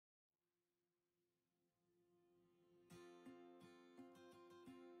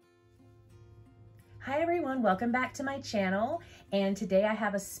Hi everyone, welcome back to my channel, and today I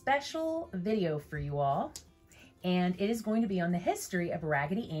have a special video for you all, and it is going to be on the history of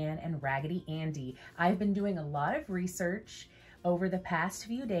Raggedy Ann and Raggedy Andy. I've been doing a lot of research over the past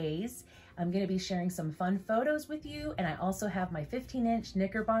few days. I'm going to be sharing some fun photos with you, and I also have my 15-inch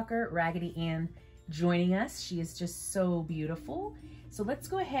Knickerbocker Raggedy Ann joining us. She is just so beautiful. So let's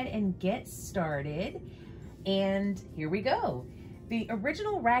go ahead and get started, and here we go. The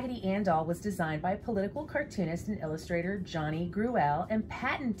original Raggedy Ann doll was designed by political cartoonist and illustrator Johnny Gruelle and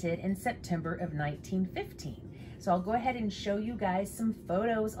patented in September of 1915. So I'll go ahead and show you guys some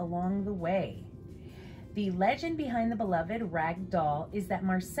photos along the way. The legend behind the beloved rag doll is that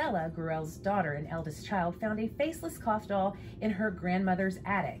Marcella, Gruelle's daughter and eldest child, found a faceless cloth doll in her grandmother's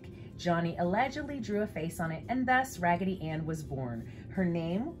attic. Johnny allegedly drew a face on it, and thus Raggedy Ann was born. Her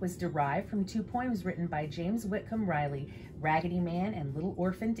name was derived from two poems written by James Whitcomb Riley, Raggedy Man and Little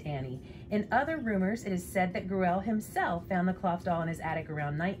Orphaned Annie. In other rumors, it is said that Gruelle himself found the cloth doll in his attic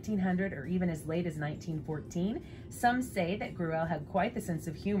around 1900 or even as late as 1914. Some say that Gruelle had quite the sense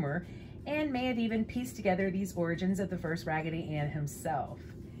of humor and may have even pieced together these origins of the first Raggedy Ann himself.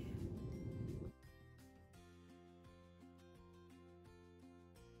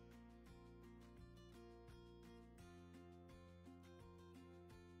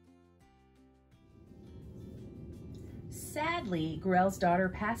 Sadly, Gruelle's daughter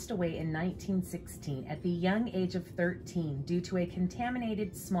passed away in 1916 at the young age of 13 due to a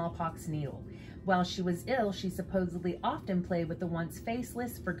contaminated smallpox needle. While she was ill, she supposedly often played with the once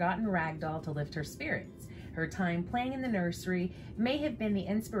faceless, forgotten rag doll to lift her spirits. Her time playing in the nursery may have been the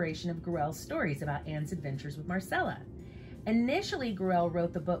inspiration of Gruelle's stories about Ann's adventures with Marcella. Initially, Gruelle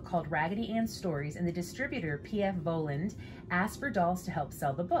wrote the book called Raggedy Ann Stories, and the distributor, P.F. Voland, asked for dolls to help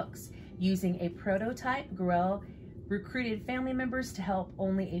sell the books. Using a prototype, Gruelle recruited family members to help make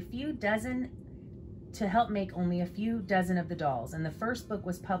only a few dozen of the dolls, and the first book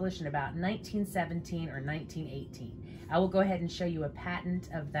was published in about 1917 or 1918. I will go ahead and show you a patent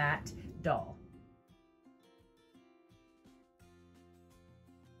of that doll.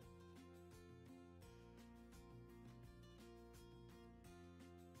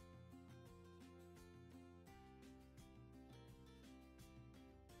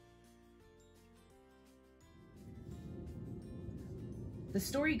 The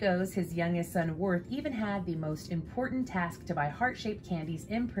story goes his youngest son, Worth, even had the most important task to buy heart-shaped candies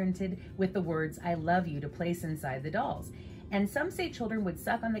imprinted with the words, "I love you," to place inside the dolls. And some say children would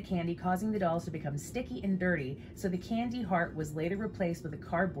suck on the candy, causing the dolls to become sticky and dirty, so the candy heart was later replaced with a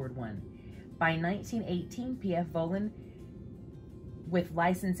cardboard one. By 1918, P.F. Voland, with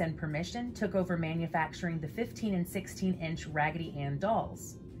license and permission, took over manufacturing the 15 and 16-inch Raggedy Ann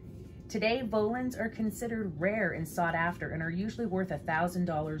dolls. Today, Volands are considered rare and sought after and are usually worth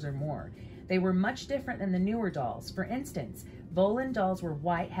 $1,000 or more. They were much different than the newer dolls. For instance, Voland dolls were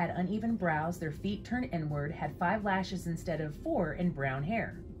white, had uneven brows, their feet turned inward, had 5 lashes instead of 4, and brown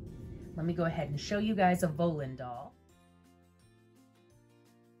hair. Let me go ahead and show you guys a Voland doll.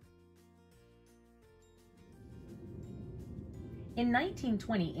 In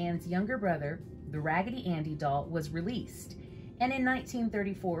 1920, Ann's younger brother, the Raggedy Andy doll, was released. And in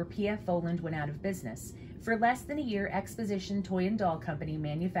 1934, P.F. Voland went out of business. For less than a year, Exposition Toy and Doll Company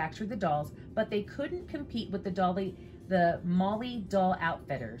manufactured the dolls, but they couldn't compete with the Molly Doll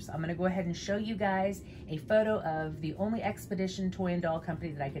Outfitters. I'm going to go ahead and show you guys a photo of the only Expedition Toy and Doll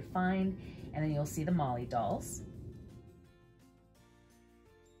Company that I could find, and then you'll see the Molly dolls.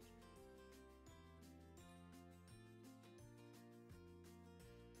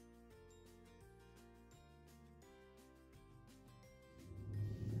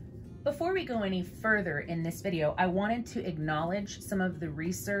 Before we go any further in this video, I wanted to acknowledge some of the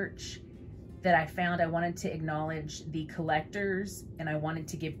research that I found. I wanted to acknowledge the collectors, and I wanted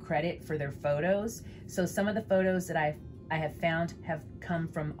to give credit for their photos. So some of the photos that I have found have come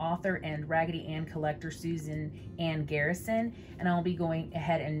from author and Raggedy Ann collector Susan Ann Garrison, and I'll be going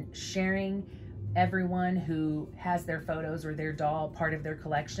ahead and sharing everyone who has their photos or their doll part of their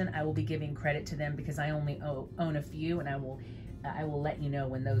collection. I will be giving credit to them because I only own a few, and I will let you know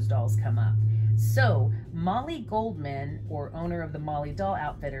when those dolls come up. So, Molly Goldman, or owner of the Molly Doll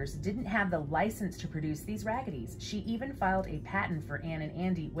Outfitters, didn't have the license to produce these Raggedies. She even filed a patent for Ann and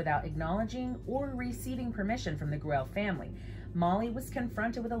Andy without acknowledging or receiving permission from the Gruelle family. Molly was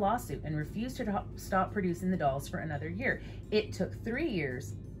confronted with a lawsuit and refused to stop producing the dolls for another year. It took 3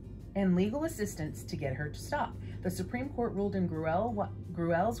 years and legal assistance to get her to stop. The Supreme Court ruled in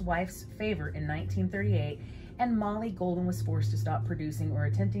Gruelle's wife's favor in 1938, and Molly Golden was forced to stop producing or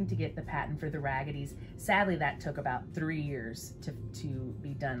attempting to get the patent for the Raggedys. Sadly, that took about 3 years to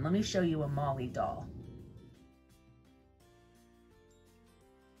be done. Let me show you a Molly doll.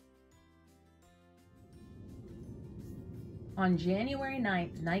 On January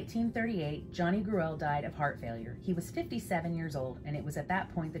 9th, 1938, Johnny Gruelle died of heart failure. He was 57 years old, and it was at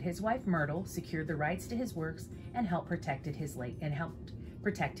that point that his wife Myrtle secured the rights to his works and helped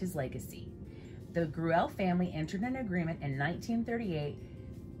protect his legacy. The Gruelle family entered an agreement in 1938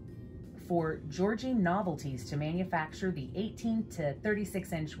 for Georgine Novelties to manufacture the 18 to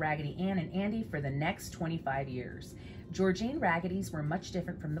 36-inch Raggedy Ann and Andy for the next 25 years. Georgine Raggedys were much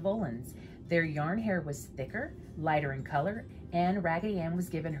different from the Bolins. Their yarn hair was thicker, lighter in color, and Raggedy Ann was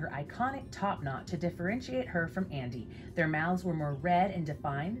given her iconic top knot to differentiate her from Andy. Their mouths were more red and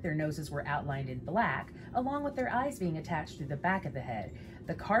defined, their noses were outlined in black, along with their eyes being attached to the back of the head.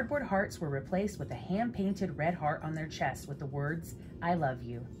 The cardboard hearts were replaced with a hand-painted red heart on their chest with the words, "I love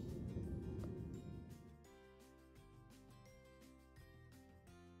you."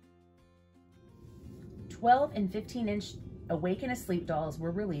 "12 and 15-inch Awaken Asleep dolls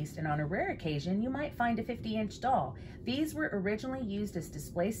were released, and on a rare occasion, you might find a 50-inch doll. These were originally used as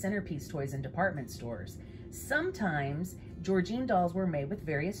display centerpiece toys in department stores. Sometimes, Georgine dolls were made with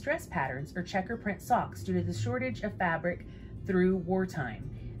various dress patterns or checker print socks due to the shortage of fabric through wartime.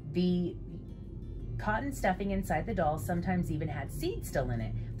 The cotton stuffing inside the dolls sometimes even had seeds still in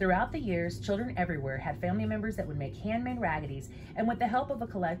it. Throughout the years, children everywhere had family members that would make handmade Raggedys, and with the help of a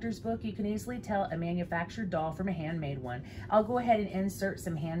collector's book, you can easily tell a manufactured doll from a handmade one. I'll go ahead and insert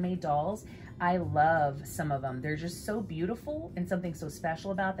some handmade dolls. I love some of them. They're just so beautiful and something so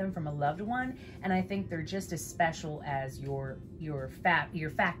special about them from a loved one, and I think they're just as special as your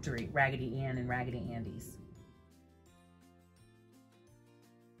factory Raggedy Ann and Raggedy Andys.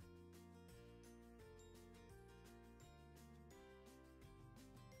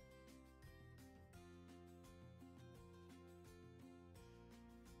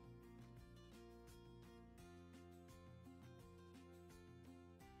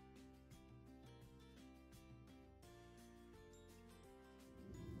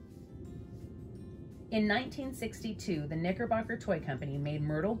 In 1962, the Knickerbocker Toy Company made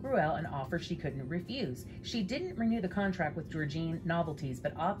Myrtle Gruelle an offer she couldn't refuse. She didn't renew the contract with Georgine Novelties,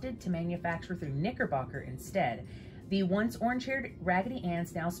 but opted to manufacture through Knickerbocker instead. The once orange-haired Raggedy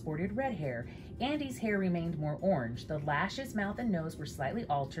Anns now sported red hair. Andy's hair remained more orange. The lashes, mouth, and nose were slightly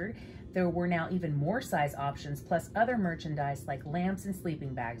altered. There were now even more size options, plus other merchandise like lamps and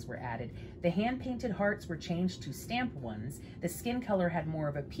sleeping bags were added. The hand-painted hearts were changed to stamped ones. The skin color had more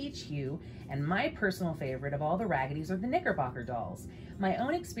of a peach hue, and my personal favorite of all the Raggedys are the Knickerbocker dolls. My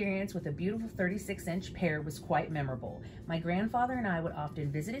own experience with a beautiful 36-inch pair was quite memorable. My grandfather and I would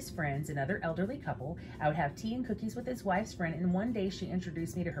often visit his friends, another elderly couple. I would have tea and cookies with his wife's friend, and one day she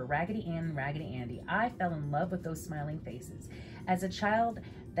introduced me to her Raggedy Ann and Raggedy Andy. I fell in love with those smiling faces. As a child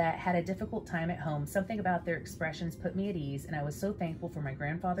that had a difficult time at home, something about their expressions put me at ease, and I was so thankful for my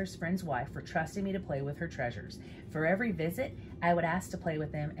grandfather's friend's wife for trusting me to play with her treasures. For every visit, I would ask to play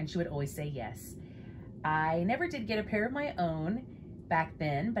with them, and she would always say yes. I never did get a pair of my own back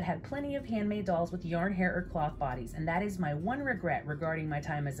then, but had plenty of handmade dolls with yarn hair or cloth bodies, and that is my one regret regarding my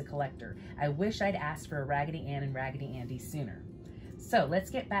time as a collector. I wish I'd asked for a Raggedy Ann and Raggedy Andy sooner. So let's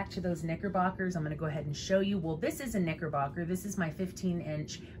get back to those Knickerbockers. I'm going to go ahead and show you. Well, this is a Knickerbocker. This is my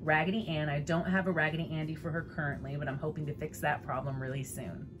 15-inch Raggedy Ann. I don't have a Raggedy Andy for her currently, but I'm hoping to fix that problem really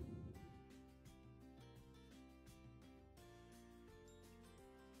soon.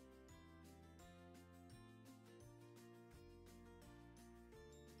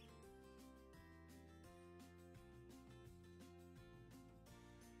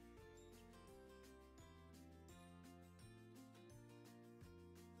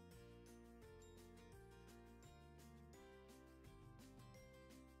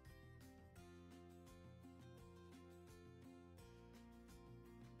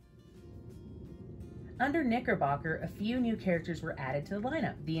 Under Knickerbocker, a few new characters were added to the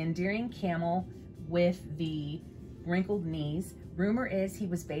lineup. The endearing camel with the wrinkled knees. Rumor is he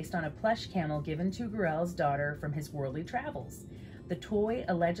was based on a plush camel given to Gruelle's daughter from his worldly travels. The toy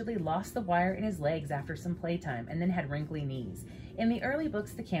allegedly lost the wire in his legs after some playtime and then had wrinkly knees. In the early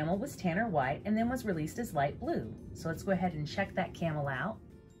books, the camel was tan or white and then was released as light blue. So let's go ahead and check that camel out.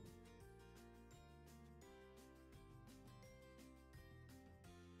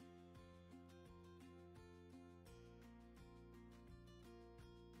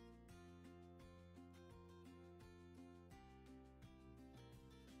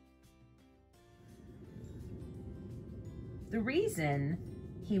 The reason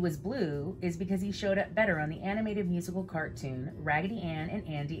he was blue is because he showed up better on the animated musical cartoon Raggedy Ann and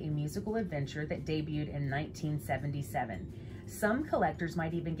Andy, a Musical Adventure that debuted in 1977. Some collectors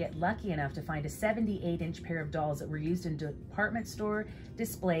might even get lucky enough to find a 78-inch pair of dolls that were used in department store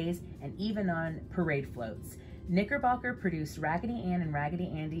displays and even on parade floats. Knickerbocker produced Raggedy Ann and Raggedy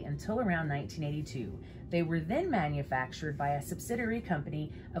Andy until around 1982. They were then manufactured by a subsidiary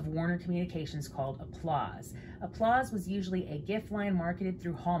company of Warner Communications called Applause. Applause was usually a gift line marketed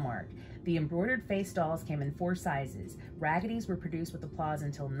through Hallmark. The embroidered face dolls came in 4 sizes. Raggedy's were produced with Applause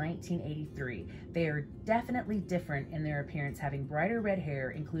until 1983. They are definitely different in their appearance, having brighter red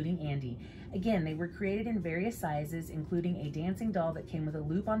hair, including Andy. Again, they were created in various sizes, including a dancing doll that came with a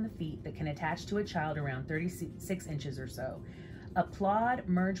loop on the feet that can attach to a child around 36 inches or so. Applaud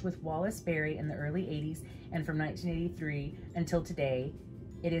merged with Wallace Berry in the early 80s, and from 1983 until today,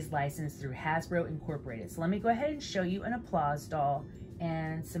 it is licensed through Hasbro Incorporated. So let me go ahead and show you an Applause doll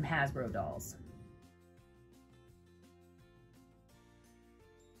and some Hasbro dolls.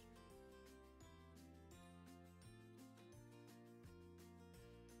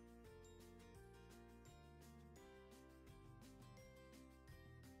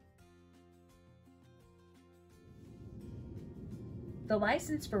 The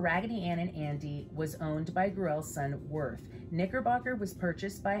license for Raggedy Ann and Andy was owned by Gruelle's son, Worth. Knickerbocker was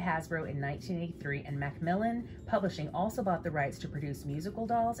purchased by Hasbro in 1983, and Macmillan Publishing also bought the rights to produce musical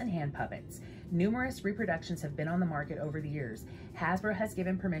dolls and hand puppets. Numerous reproductions have been on the market over the years. Hasbro has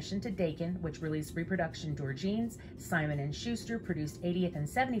given permission to Dakin, which released reproduction Georgines. Simon & Schuster produced 80th and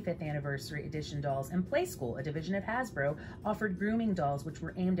 75th anniversary edition dolls, and Playskool, a division of Hasbro, offered grooming dolls which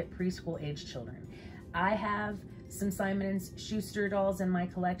were aimed at preschool-age children. I have some Simon & Schuster dolls in my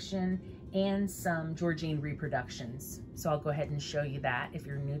collection and some Georgine reproductions. So I'll go ahead and show you that. If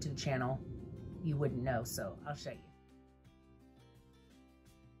you're new to the channel, you wouldn't know, so I'll show you.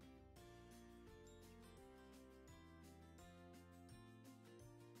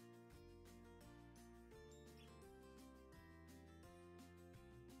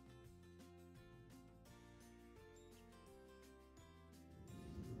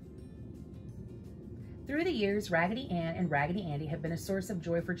 Through the years, Raggedy Ann and Raggedy Andy have been a source of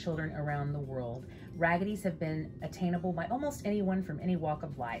joy for children around the world. Raggedy's have been attainable by almost anyone from any walk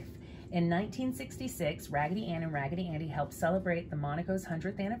of life. In 1966, Raggedy Ann and Raggedy Andy helped celebrate the Monaco's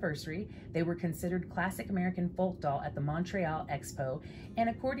 100th anniversary. They were considered classic American folk doll at the Montreal Expo, and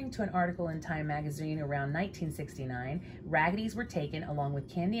according to an article in Time magazine around 1969, Raggedy's were taken along with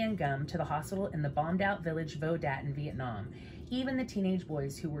candy and gum to the hospital in the bombed-out village Vo Dat in Vietnam. Even the teenage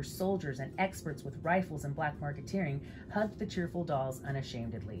boys, who were soldiers and experts with rifles and black marketeering, hugged the cheerful dolls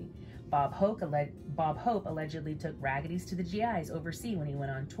unashamedly. Bob Hope allegedly took Raggedy's to the GIs overseas when he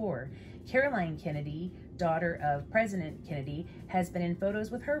went on tour. Caroline Kennedy, daughter of President Kennedy, has been in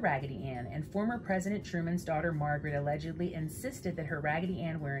photos with her Raggedy Ann, and former President Truman's daughter Margaret allegedly insisted that her Raggedy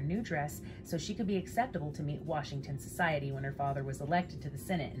Ann wear a new dress so she could be acceptable to meet Washington society when her father was elected to the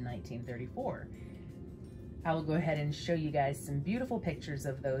Senate in 1934. I will go ahead and show you guys some beautiful pictures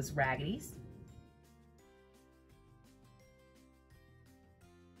of those Raggedy's.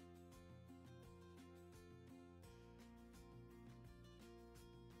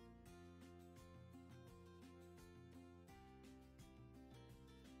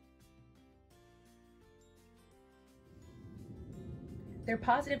 Their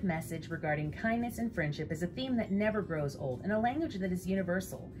positive message regarding kindness and friendship is a theme that never grows old and a language that is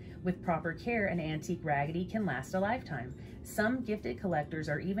universal. With proper care, an antique Raggedy can last a lifetime. Some gifted collectors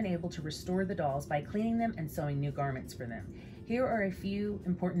are even able to restore the dolls by cleaning them and sewing new garments for them. Here are a few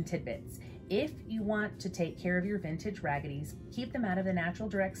important tidbits. If you want to take care of your vintage Raggedy's, keep them out of the natural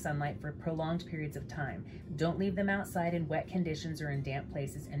direct sunlight for prolonged periods of time. Don't leave them outside in wet conditions or in damp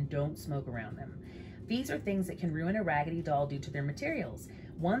places, and don't smoke around them. These are things that can ruin a Raggedy doll due to their materials.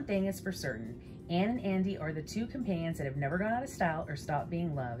 One thing is for certain, Ann and Andy are the two companions that have never gone out of style or stopped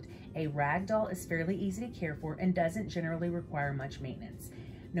being loved. A rag doll is fairly easy to care for and doesn't generally require much maintenance.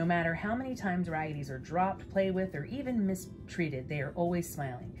 No matter how many times Raggedy's are dropped, played with, or even mistreated, they are always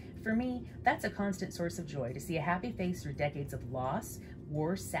smiling. For me, that's a constant source of joy to see a happy face through decades of loss,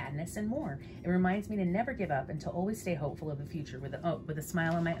 war, sadness, and more. It reminds me to never give up and to always stay hopeful of the future with a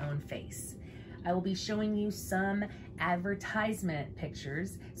smile on my own face. I will be showing you some advertisement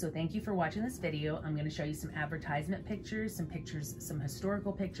pictures. So thank you for watching this video. I'm going to show you some advertisement pictures, some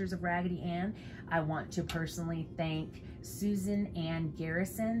historical pictures of Raggedy Ann. I want to personally thank Susan Ann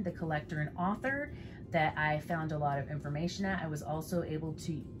Garrison, the collector and author, that I found a lot of information at. I was also able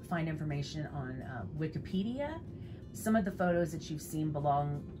to find information on Wikipedia. Some of the photos that you've seen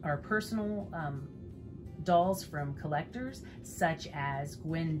are personal dolls from collectors such as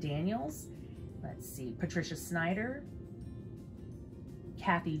Gwen Daniels, let's see, Patricia Snyder,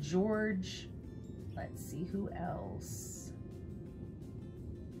 Kathy George, let's see who else,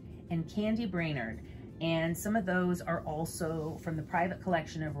 and Candy Brainerd. And some of those are also from the private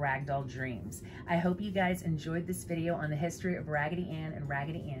collection of Ragdoll Dreams. I hope you guys enjoyed this video on the history of Raggedy Ann and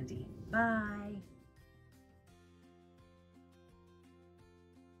Raggedy Andy. Bye.